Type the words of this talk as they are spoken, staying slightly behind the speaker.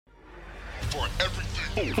For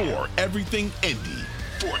everything Indy.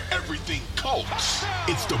 For everything Colts.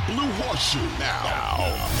 It's the Blue Horseshoe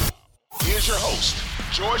now. Here's your host,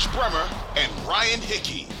 George Bremer and Ryan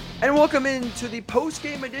Hickey. And welcome into the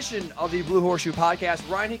post-game edition of the Blue Horseshoe podcast.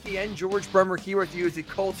 Ryan Hickey and George Bremer here with you as the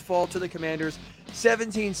Colts fall to the Commanders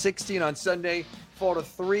 17-16 on Sunday, fall to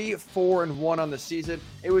 3-4-1 on the season.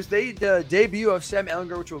 It was the debut of Sam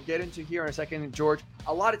Ehlinger, which we'll get into here in a second, George.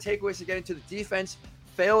 A lot of takeaways to get into. The defense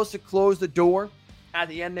fails to close the door at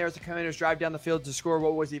the end there as the Commanders drive down the field to score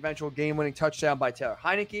what was the eventual game-winning touchdown by Taylor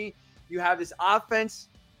Heinicke. You have this offense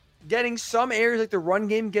getting some areas like the run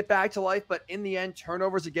game get back to life, but in the end,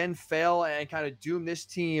 turnovers again fail and kind of doom this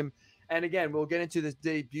team. And again, we'll get into this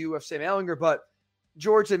debut of Sam Ehlinger, but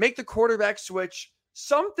George, they make the quarterback switch.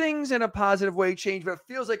 Some things in a positive way change, but it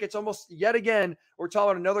feels like it's almost yet again, we're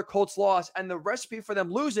talking about another Colts loss, and the recipe for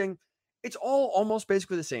them losing, it's all almost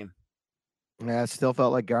basically the same. Yeah, it still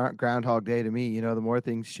felt like Groundhog Day to me. You know, the more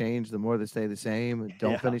things change, the more they stay the same.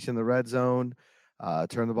 Don't finish in the red zone,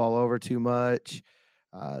 turn the ball over too much.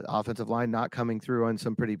 Offensive line not coming through on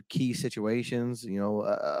some pretty key situations. You know,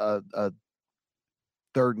 a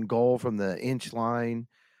third and goal from the inch line,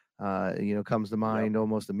 comes to mind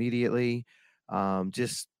almost immediately.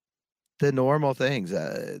 Just the normal things.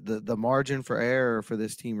 The margin for error for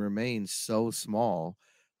this team remains so small.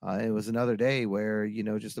 It was another day where,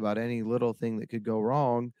 just about any little thing that could go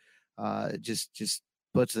wrong just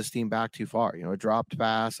puts this team back too far. A dropped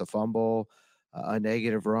pass, a fumble, a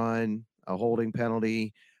negative run, a holding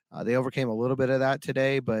penalty. They overcame a little bit of that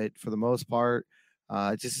today, but for the most part,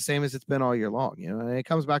 it's just the same as it's been all year long. And it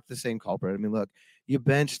comes back to the same culprit. I mean, look, you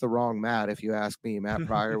benched the wrong Matt, if you ask me. Matt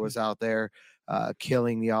Pryor was out there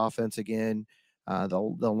killing the offense again. The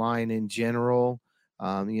line in general,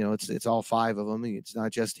 it's all five of them. It's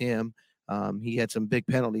not just him. He had some big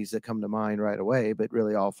penalties that come to mind right away, but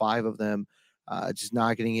really all five of them just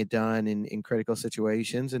not getting it done in critical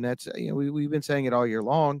situations. And that's, we've been saying it all year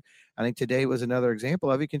long. I think today was another example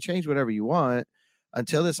of you can change whatever you want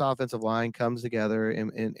until this offensive line comes together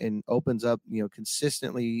and opens up,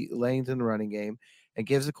 consistently lanes in the running game and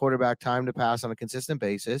gives the quarterback time to pass on a consistent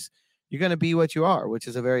basis. You're going to be what you are, which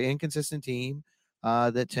is a very inconsistent team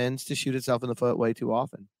that tends to shoot itself in the foot way too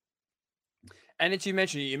often. And as you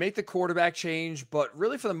mentioned, you make the quarterback change, but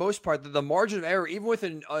really for the most part, the margin of error, even with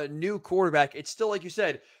a new quarterback, it's still, like you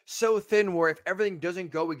said, so thin where if everything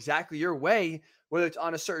doesn't go exactly your way, whether it's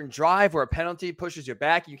on a certain drive or a penalty pushes you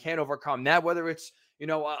back, you can't overcome that, whether it's,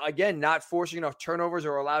 again, not forcing enough turnovers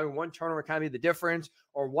or allowing one turnover kind of be the difference,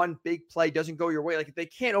 or one big play doesn't go your way. Like, if they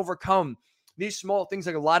can't overcome these small things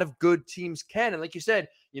like a lot of good teams can. And like you said,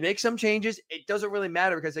 you make some changes, it doesn't really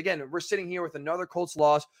matter because, again, we're sitting here with another Colts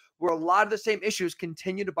loss where a lot of the same issues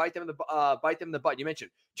continue to bite them in the butt. You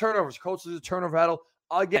mentioned turnovers. Colts lose a turnover battle.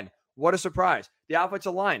 Again, what a surprise. The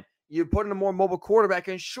offensive line, you put in a more mobile quarterback,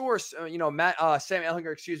 and sure, Sam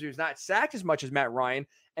Ehlinger, was not sacked as much as Matt Ryan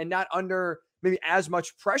and not under maybe as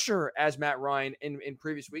much pressure as Matt Ryan in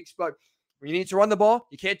previous weeks. But when you need to run the ball,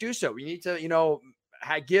 you can't do so. You need to,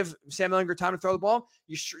 give Sam Ehlinger time to throw the ball.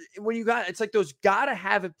 It's like those gotta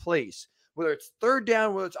have it plays, whether it's third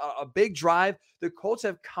down, whether it's a big drive. The Colts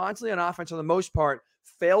have constantly on offense, for the most part,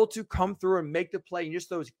 failed to come through and make the play. And just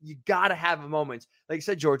those, you gotta have moments. Like you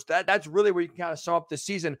said, George, that's really where you can kind of sum up the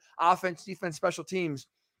season: offense, defense, special teams.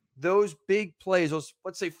 Those big plays, those,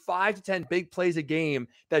 let's say 5 to 10 big plays a game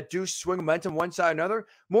that do swing momentum one side or another,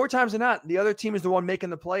 more times than not, the other team is the one making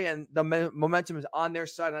the play and the momentum is on their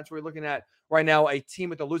side. And that's what we're looking at right now, a team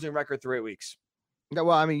with a losing record through 8 weeks. Yeah,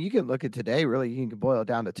 well, I mean, you can look at today, really, you can boil it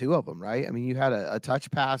down to two of them, right? I mean, you had a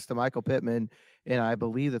touch pass to Michael Pittman, and I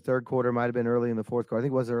believe the third quarter might have been early in the fourth quarter. I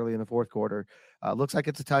think it was early in the fourth quarter. Looks like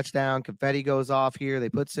it's a touchdown. Confetti goes off here. They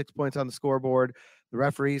put 6 points on the scoreboard. The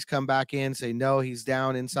referees come back in, say, no, he's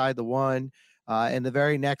down inside the one. And the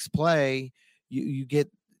very next play, you get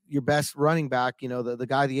your best running back, the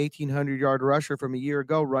guy, the 1,800-yard rusher from a year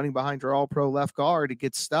ago, running behind your all-pro left guard. It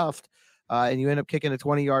gets stuffed, and you end up kicking a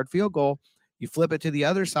 20-yard field goal. You flip it to the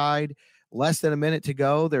other side, less than a minute to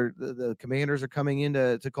go. The Commanders are coming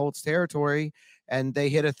into Colts territory, and they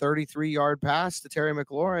hit a 33-yard pass to Terry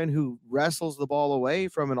McLaurin, who wrestles the ball away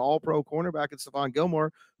from an all-pro cornerback at Stephon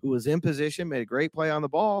Gilmore, who was in position, made a great play on the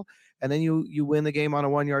ball, and then you win the game on a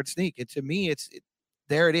 1-yard sneak. And to me,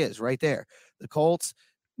 there it is right there. The Colts,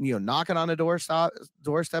 knocking on the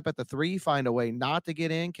doorstep at the 3, find a way not to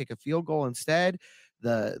get in, kick a field goal instead.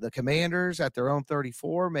 The Commanders at their own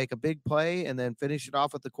 34 make a big play and then finish it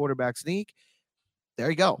off with the quarterback sneak. There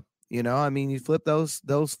you go. You flip those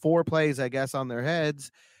 4 plays, I guess, on their heads,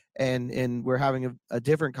 and we're having a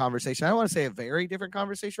different conversation. I don't want to say a very different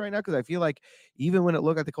conversation right now, because I feel like even when it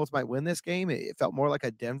looked like the Colts might win this game, it felt more like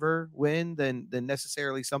a Denver win than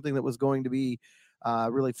necessarily something that was going to be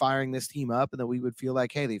really firing this team up, and that we would feel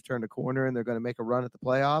like, hey, they've turned a corner and they're going to make a run at the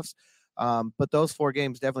playoffs. But those 4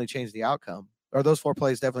 games definitely changed the outcome, or those 4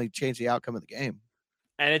 plays definitely changed the outcome of the game.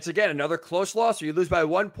 And it's, again, another close loss, or you lose by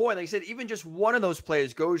 1 point. Like I said, even just one of those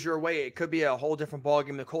plays goes your way, it could be a whole different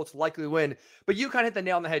ballgame. The Colts likely win. But you kind of hit the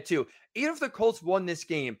nail on the head, too. Even if the Colts won this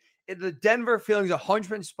game, the Denver feeling's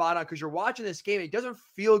 100% spot on, because you're watching this game. It doesn't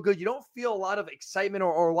feel good. You don't feel a lot of excitement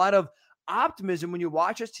or a lot of optimism when you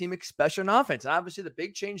watch this team, especially on offense. And obviously, the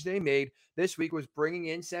big change they made this week was bringing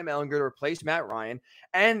in Sam Ehlinger to replace Matt Ryan.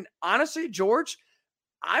 And honestly, George,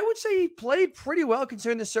 I would say he played pretty well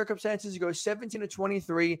considering the circumstances. He goes 17 to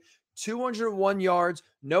 23, 201 yards,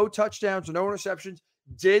 no touchdowns, no interceptions.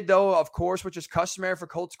 Did, though, of course, which is customary for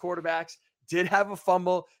Colts quarterbacks, did have a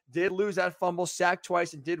fumble, did lose that fumble, sacked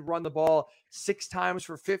twice, and did run the ball 6 times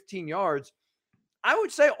for 15 yards. I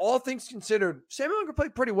would say, all things considered, Sam Ehlinger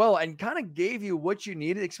played pretty well and kind of gave you what you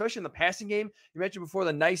needed, especially in the passing game. You mentioned before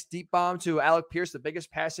the nice deep bomb to Alec Pierce, the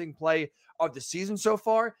biggest passing play of the season so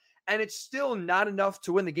far. And it's still not enough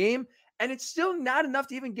to win the game. And it's still not enough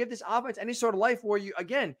to even give this offense any sort of life, where you,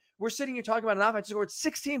 again, we're sitting here talking about an offense that scored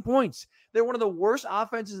 16 points. They're one of the worst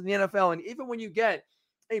offenses in the NFL. And even when you get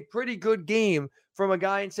a pretty good game from a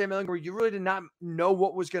guy in Sam Ehlinger where you really did not know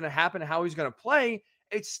what was going to happen, how he's going to play,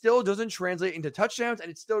 it still doesn't translate into touchdowns,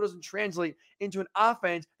 and it still doesn't translate into an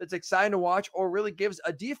offense that's exciting to watch or really gives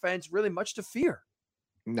a defense really much to fear.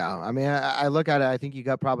 No, I mean, I look at it, I think you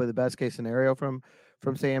got probably the best case scenario from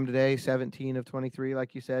Sam today. 17 of 23,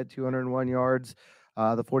 like you said, 201 yards,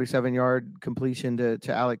 the 47-yard completion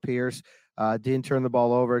to Alec Pierce. Didn't turn the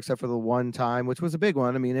ball over except for the one time, which was a big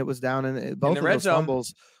one. I mean, it was down in both of those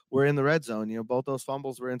fumbles were in the red zone. You know, both those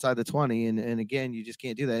fumbles were inside the 20. And again, you just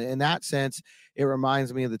can't do that. In that sense, it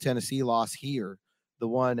reminds me of the Tennessee loss here, the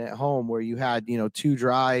one at home where you had, 2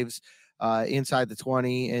 drives inside the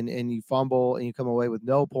 20 and you fumble and you come away with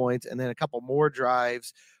no points, and then a couple more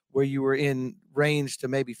drives where you were in range to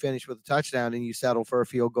maybe finish with a touchdown and you settle for a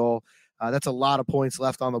field goal. That's a lot of points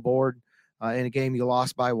left on the board in a game you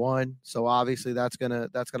lost by 1. So obviously that's gonna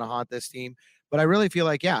haunt this team. But I really feel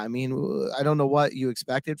like, I mean, I don't know what you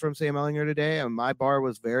expected from Sam Ehlinger today. My bar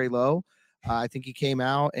was very low. I think he came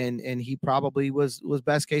out and he probably was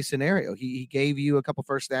best case scenario. He gave you a couple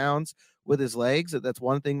first downs with his legs. That's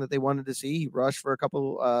one thing that they wanted to see. He rushed for a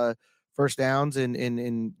couple first downs and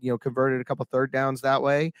converted a couple third downs that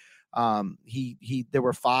way. There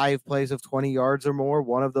were 5 plays of 20 yards or more.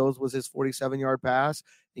 One of those was his 47-yard pass.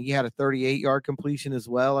 I think he had a 38-yard completion as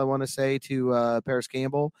well, I want to say, to Paris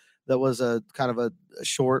Campbell. That was a kind of a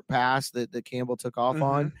short pass that Campbell took off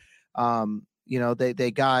on.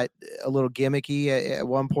 They got a little gimmicky at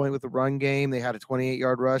one point with the run game. They had a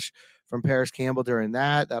 28-yard rush from Paris Campbell during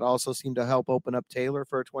that. That also seemed to help open up Taylor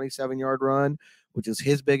for a 27-yard run, which is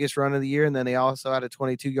his biggest run of the year. And then they also had a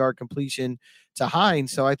 22-yard completion to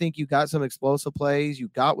Hines. So I think you got some explosive plays. You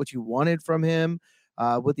got what you wanted from him,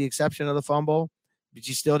 with the exception of the fumble, but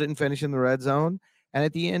you still didn't finish in the red zone. And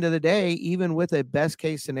at the end of the day, even with a best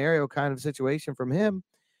case scenario kind of situation from him,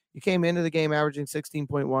 you came into the game averaging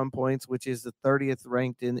 16.1 points, which is the 30th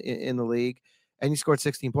ranked in the league, and you scored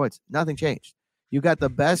 16 points. Nothing changed. You got the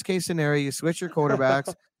best case scenario. You switch your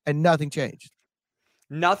quarterbacks, and nothing changed.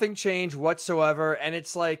 Nothing changed whatsoever. And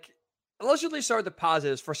it's like, let's at least start with the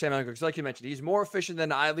positives for Sam Ehlinger, because like you mentioned, he's more efficient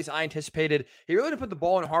than at least I anticipated. He really didn't put the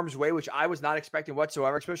ball in harm's way, which I was not expecting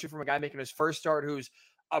whatsoever, especially from a guy making his first start who's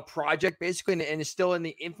a project basically and is still in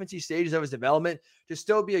the infancy stages of his development, to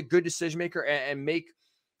still be a good decision maker and make,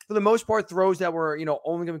 for the most part, throws that were,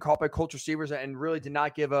 only going to be caught by Colts receivers and really did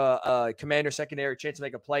not give a commander secondary a chance to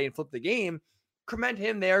make a play and flip the game. Commend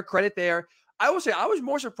him there, credit there. I will say I was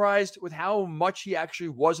more surprised with how much he actually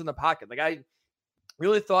was in the pocket. Like, I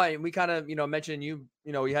really thought, and we kind of, mentioned you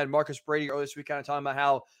had Marcus Brady earlier this week kind of talking about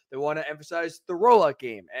how they want to emphasize the rollout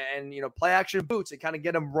game and, play action boots and kind of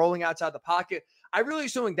get him rolling outside the pocket. I really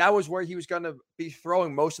assumed that was where he was going to be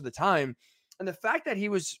throwing most of the time. And the fact that he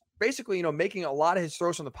was basically, making a lot of his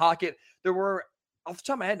throws from the pocket, there were, off the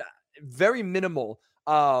top of my head, very minimal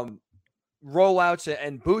rollouts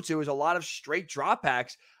and boots. It was a lot of straight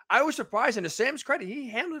dropbacks. I was surprised, and to Sam's credit, he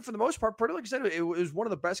handled it for the most part pretty, like I said, it was one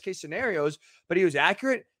of the best case scenarios, but he was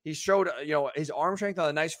accurate. He showed, his arm strength on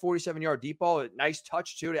a nice 47-yard deep ball, a nice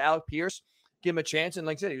touch too to Alec Pierce, give him a chance. And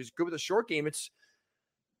like I said, he was good with the short game. It's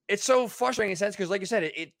so frustrating in a sense, because like I said,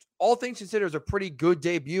 it all things considered was a pretty good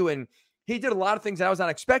debut, and he did a lot of things that I was not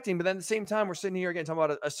expecting, but then at the same time, we're sitting here again talking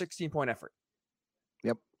about a 16-point effort.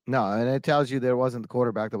 Yep. No, and it tells you there wasn't the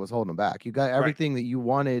quarterback that was holding him back. You got Right. everything that you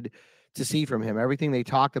wanted to see from him, everything they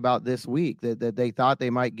talked about this week that they thought they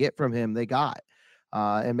might get from him, they got,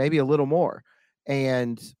 and maybe a little more.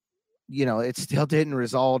 And it still didn't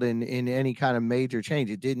result in any kind of major change.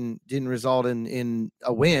 It didn't result in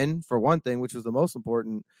a win for one thing, which was the most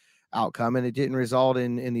important outcome, and it didn't result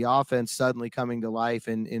in the offense suddenly coming to life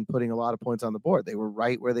and in putting a lot of points on the board. They were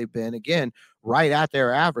right where they've been, again, right at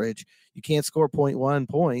their average. You can't score 0.1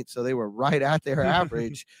 points, so they were right at their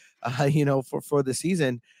average, for the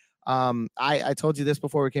season. I told you this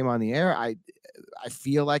before we came on the air. I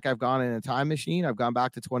feel like I've gone in a time machine. I've gone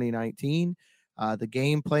back to 2019. The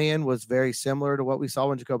game plan was very similar to what we saw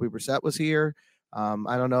when Jacoby Brissett was here.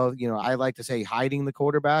 I don't know, I like to say hiding the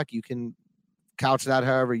quarterback. You can couch that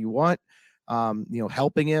however you want.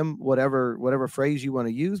 Helping him, whatever phrase you want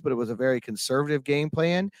to use, but it was a very conservative game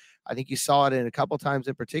plan. I think you saw it in a couple times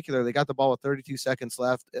in particular. They got the ball with 32 seconds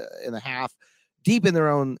left in the half, deep in their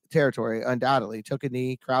own territory, undoubtedly. Took a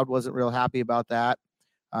knee. Crowd wasn't real happy about that.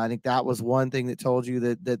 I think that was one thing that told you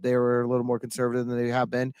that they were a little more conservative than they have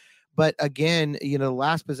been. But again, the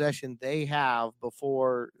last possession they have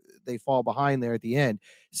before they fall behind there at the end,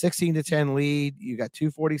 16-10 lead. You got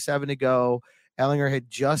 2:47 to go. Ehlinger had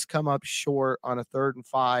just come up short on a 3rd and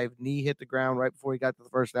 5. Knee hit the ground right before he got to the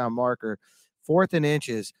first down marker. 4th and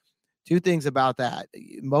inches. Two things about that.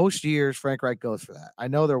 Most years, Frank Reich goes for that. I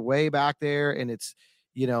know they're way back there, and it's,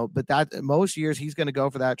 but that most years he's going to go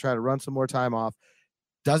for that, try to run some more time off.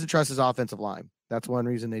 Doesn't trust his offensive line. That's one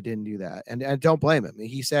reason they didn't do that. And don't blame him.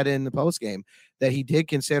 He said in the post game that he did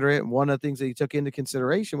consider it. And one of the things that he took into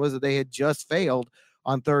consideration was that they had just failed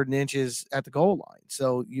on 3rd and inches at the goal line.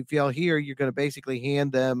 So you feel here you're going to basically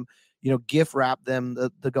hand them, gift wrap them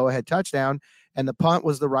the go-ahead touchdown. And the punt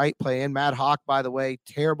was the right play. And Matt Hawk, by the way,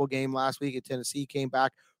 terrible game last week at Tennessee, came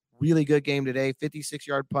back. Really good game today.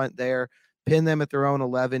 56-yard punt there. Pinned them at their own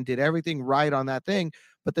 11. Did everything right on that thing.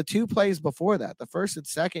 But the two plays before that, the first and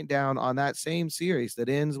second down on that same series that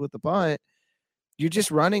ends with the punt, you're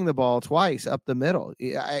just running the ball twice up the middle.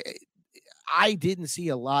 I didn't see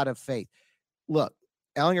a lot of faith. Look,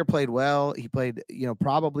 Ehlinger played well. He played,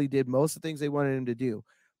 probably did most of the things they wanted him to do.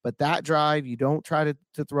 But that drive, you don't try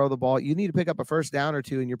to throw the ball. You need to pick up a first down or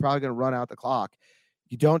two, and you're probably going to run out the clock.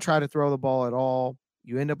 You don't try to throw the ball at all.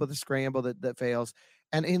 You end up with a scramble that fails.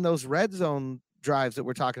 And in those red zone drives that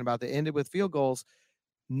we're talking about that ended with field goals,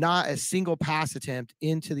 not a single pass attempt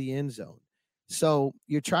into the end zone. So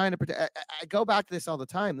you're trying to protect. I go back to this all the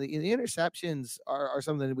time. The interceptions are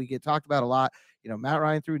something that we get talked about a lot. Matt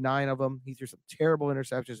Ryan threw 9 of them. He threw some terrible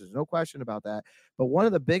interceptions. There's no question about that. But one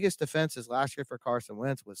of the biggest defenses last year for Carson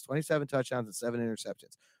Wentz was 27 touchdowns and 7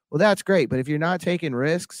 interceptions. Well, that's great. But if you're not taking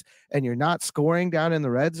risks and you're not scoring down in the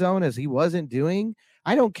red zone as he wasn't doing,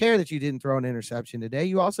 I don't care that you didn't throw an interception today.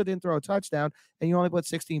 You also didn't throw a touchdown, and you only put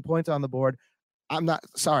 16 points on the board. I'm not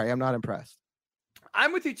impressed.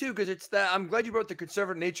 I'm with you too, because it's that I'm glad you brought the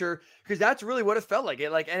conservative nature, because that's really what it felt like.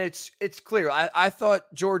 And it's clear. I thought,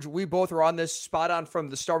 George, we both were on this spot on from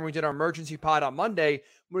the start when we did our emergency pod on Monday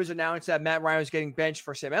when it was announced that Matt Ryan was getting benched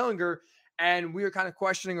for Sam Ehlinger, and we were kind of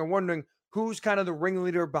questioning or wondering who's kind of the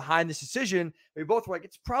ringleader behind this decision. We both were like,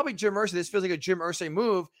 it's probably Jim Irsay. This feels like a Jim Irsay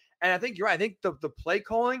move. And I think you're right. I think the play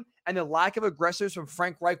calling and the lack of aggressiveness from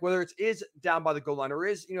Frank Reich, whether it is down by the goal line or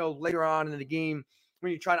is, later on in the game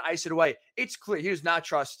when you're trying to ice it away, it's clear he does not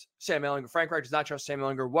trust Sam Ehlinger. Frank Reich does not trust Sam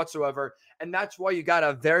Ehlinger whatsoever. And that's why you got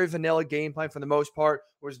a very vanilla game plan for the most part.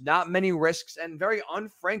 There's not many risks and very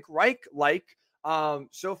un-Frank Reich-like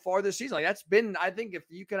so far this season. Like that's been, I think, if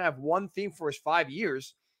you can have one theme for his 5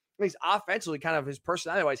 years, at least offensively, kind of his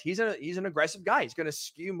personality-wise, he's an aggressive guy. He's going to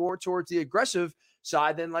skew more towards the aggressive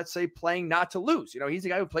side than, let's say, playing not to lose. He's the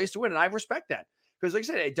guy who plays to win, and I respect that. Because like I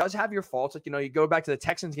said, it does have your faults. Like, you go back to the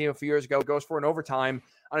Texans game a few years ago, goes for an overtime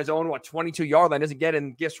on his own, 22-yard line, doesn't get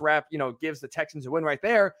in, gifts wrap, gives the Texans a win right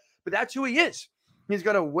there. But that's who he is. He's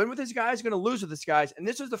going to win with his guys, going to lose with his guys. And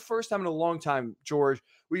this is the first time in a long time, George,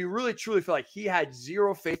 where you really truly feel like he had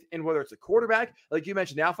zero faith in whether it's the quarterback, like you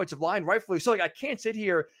mentioned, the offensive line, rightfully so. Like, I can't sit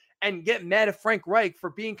here and get mad at Frank Reich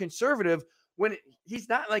for being conservative when he's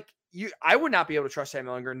not like you. I would not be able to trust Sam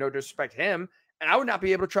Ehlinger, no disrespect to him. And I would not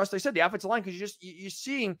be able to trust, like I said, the offensive line, because you're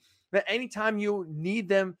seeing that anytime you need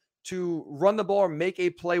them to run the ball or make a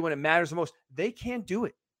play when it matters the most, they can't do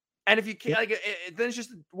it. And if you can't, then it's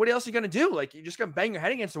just, what else are you going to do? Like, you're just going to bang your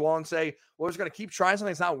head against the wall and say, well, we're just going to keep trying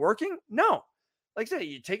something that's not working? No. Like I said,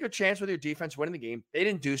 you take a chance with your defense winning the game. They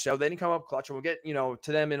didn't do so. They didn't come up clutch, and we'll get,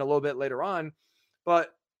 to them in a little bit later on.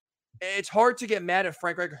 But it's hard to get mad at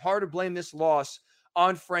Frank Reich, hard to blame this loss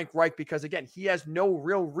on Frank Reich, because, again, he has no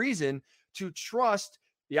real reason to trust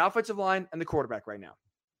the offensive line and the quarterback right now.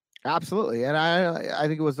 Absolutely, and I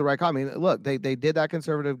think it was the right call. I mean, look, they did that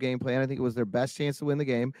conservative game plan. I think it was their best chance to win the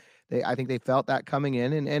game. I think they felt that coming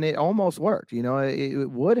in, and it almost worked. You know, it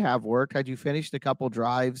would have worked had you finished a couple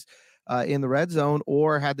drives in the red zone,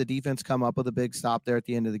 or had the defense come up with a big stop there at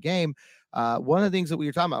the end of the game. One of the things that we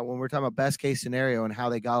were talking about when we were talking about best case scenario and how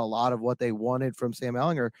they got a lot of what they wanted from Sam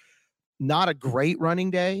Ehlinger, not a great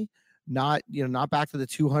running day, not back to the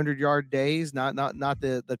 200-yard days, not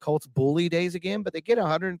the Colts bully days again, but they get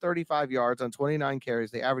 135 yards on 29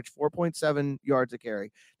 carries. They average 4.7 yards a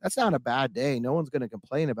carry. That's not a bad day. No one's going to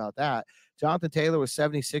complain about that. Jonathan Taylor was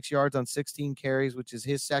 76 yards on 16 carries, which is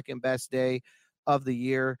his second best day of the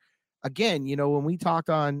year. Again, when we talked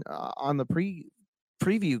on the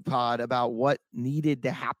preview pod about what needed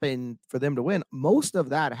to happen for them to win, most of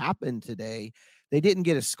that happened today. They didn't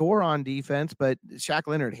get a score on defense, but Shaq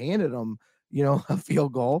Leonard handed them, a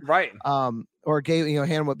field goal, Right. Or gave,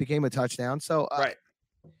 handed what became a touchdown. So right.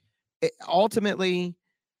 Ultimately,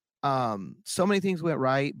 so many things went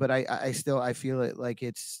right, but I feel it like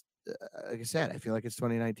it's, like I said, I feel like it's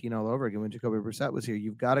 2019 all over again when Jacoby Brissett was here.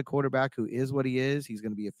 You've got a quarterback who is what he is. He's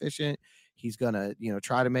going to be efficient. He's going to,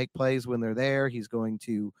 try to make plays when they're there. He's going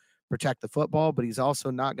to protect the football, but he's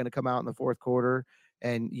also not going to come out in the fourth quarter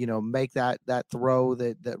and make that throw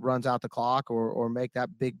that runs out the clock, or make that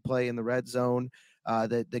big play in the red zone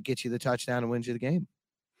that gets you the touchdown and wins you the game.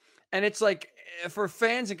 And it's like, for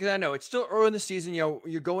fans, because I know it's still early in the season, you're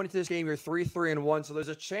going into this game, you're 3-3-1, so there's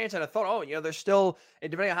a chance. And I thought, there's still, and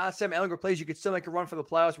depending on how Sam Ehlinger plays, you could still make a run for the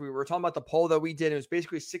playoffs. We were talking about the poll that we did. It was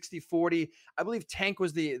basically 60-40. I believe Tank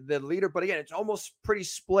was the leader, but again, it's almost pretty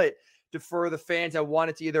split for the fans that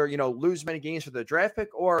wanted to either, lose many games for the draft pick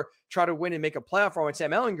or try to win and make a playoff run with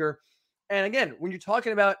Sam Ehlinger. And again, when you're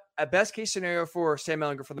talking about a best case scenario for Sam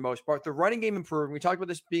Ehlinger, for the most part, the running game improved. We talked about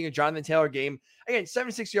this being a Jonathan Taylor game. Again,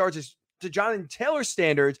 76 yards is, to Jonathan Taylor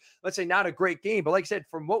standards, let's say not a great game. But like I said,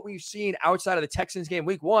 from what we've seen outside of the Texans game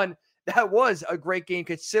week 1, that was a great game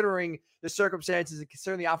considering the circumstances and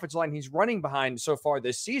considering the offensive line he's running behind so far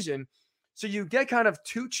this season. So you get kind of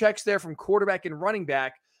two checks there from quarterback and running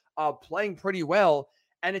back playing pretty well.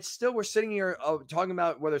 And it's still, we're sitting here talking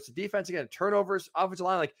about whether it's the defense, again, turnovers, offensive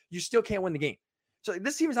line, like you still can't win the game. So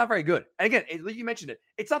this team is not very good. And again, you mentioned it.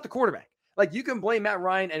 It's not the quarterback. Like you can blame Matt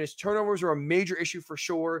Ryan, and his turnovers are a major issue for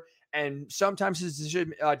sure. And sometimes his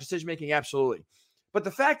decision-making, absolutely. But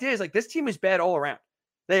the fact is, like, this team is bad all around.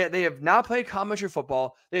 They have not played complimentary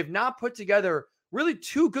football. They have not put together really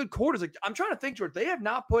two good quarters. Like, I'm trying to think, George, they have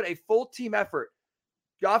not put a full team effort,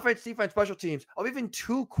 the offense, defense, special teams, of even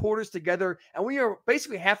 2 quarters together. And we are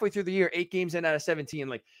basically halfway through the year, 8 games in out of 17.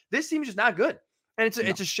 Like, this team is just not good. And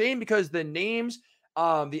it's a shame because the names,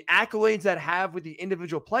 the accolades that have with the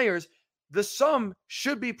individual players, the sum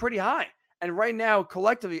should be pretty high. And right now,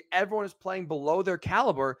 collectively, everyone is playing below their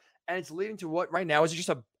caliber. And it's leading to what right now is just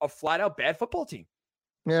a flat out bad football team.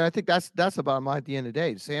 Yeah, I think that's the bottom line at the end of the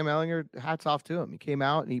day. Sam Ehlinger, hats off to him. He came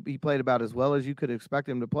out and he played about as well as you could expect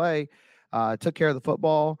him to play. Took care of the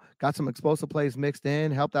football, got some explosive plays mixed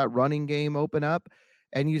in, helped that running game open up.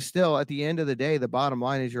 And you still, at the end of the day, the bottom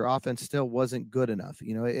line is your offense still wasn't good enough.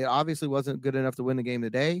 It obviously wasn't good enough to win the game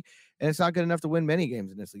today, and it's not good enough to win many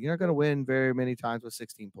games in this league. You're not going to win very many times with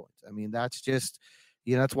 16 points. I mean, that's just,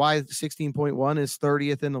 that's why 16.1 is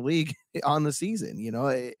 30th in the league on the season.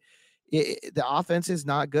 The offense is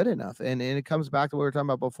not good enough. And it comes back to what we were talking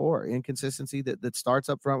about before, inconsistency that starts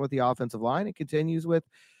up front with the offensive line. It continues with,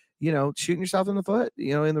 shooting yourself in the foot,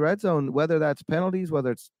 in the red zone, whether that's penalties,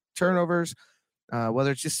 whether it's turnovers,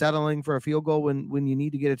 whether it's just settling for a field goal when you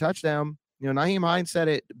need to get a touchdown. Nyheim Hines said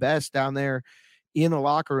it best down there in the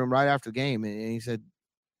locker room right after the game. And he said,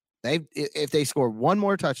 if they score one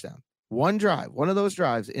more touchdown, one drive, one of those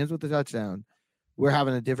drives ends with a touchdown, we're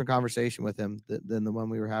having a different conversation with him than the one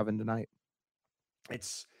we were having tonight.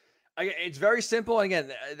 It's very simple. And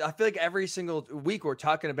again, I feel like every single week we're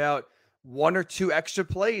talking about 1 or 2 extra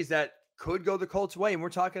plays that could go the Colts' way. And we're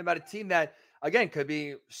talking about a team that, again, could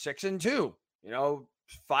be 6-2,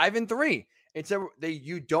 5-3. It's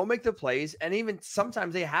you don't make the plays, and even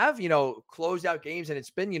sometimes they have closed out games, and it's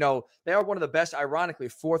been they are one of the best, ironically,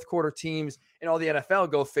 fourth quarter teams in all the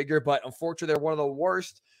NFL. Go figure. But unfortunately, they're one of the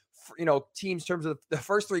worst teams in terms of the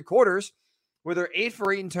first 3 quarters, where they're 8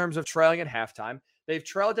 for 8 in terms of trailing at halftime. They've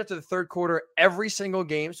trailed after the third quarter every single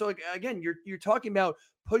game. So again, you're talking about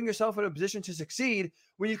putting yourself in a position to succeed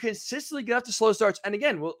when you consistently get out to slow starts. And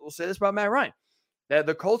again, we'll say this about Matt Ryan.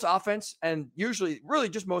 The Colts offense, and usually really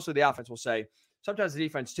just mostly the offense, will say, sometimes the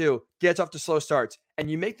defense too, gets off to slow starts. And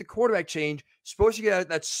you make the quarterback change, supposed to get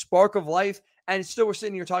that spark of life, and still we're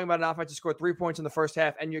sitting here talking about an offense that scored 3 points in the first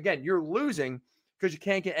half. And you're losing because you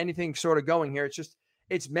can't get anything sort of going here.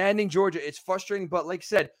 It's maddening, Georgia. It's frustrating, but like I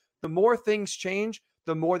said, the more things change,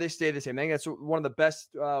 the more they stay the same. I think that's one of the best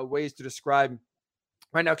ways to describe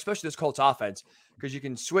right now, especially this Colts offense, because you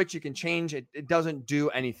can switch, you can change. It doesn't do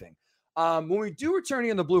anything. When we do return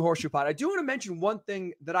here in the Blue Horseshoe Pod, I do want to mention one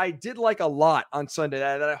thing that I did like a lot on Sunday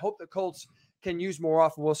that I hope the Colts can use more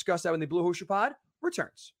often. We'll discuss that when the Blue Horseshoe Pod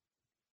returns.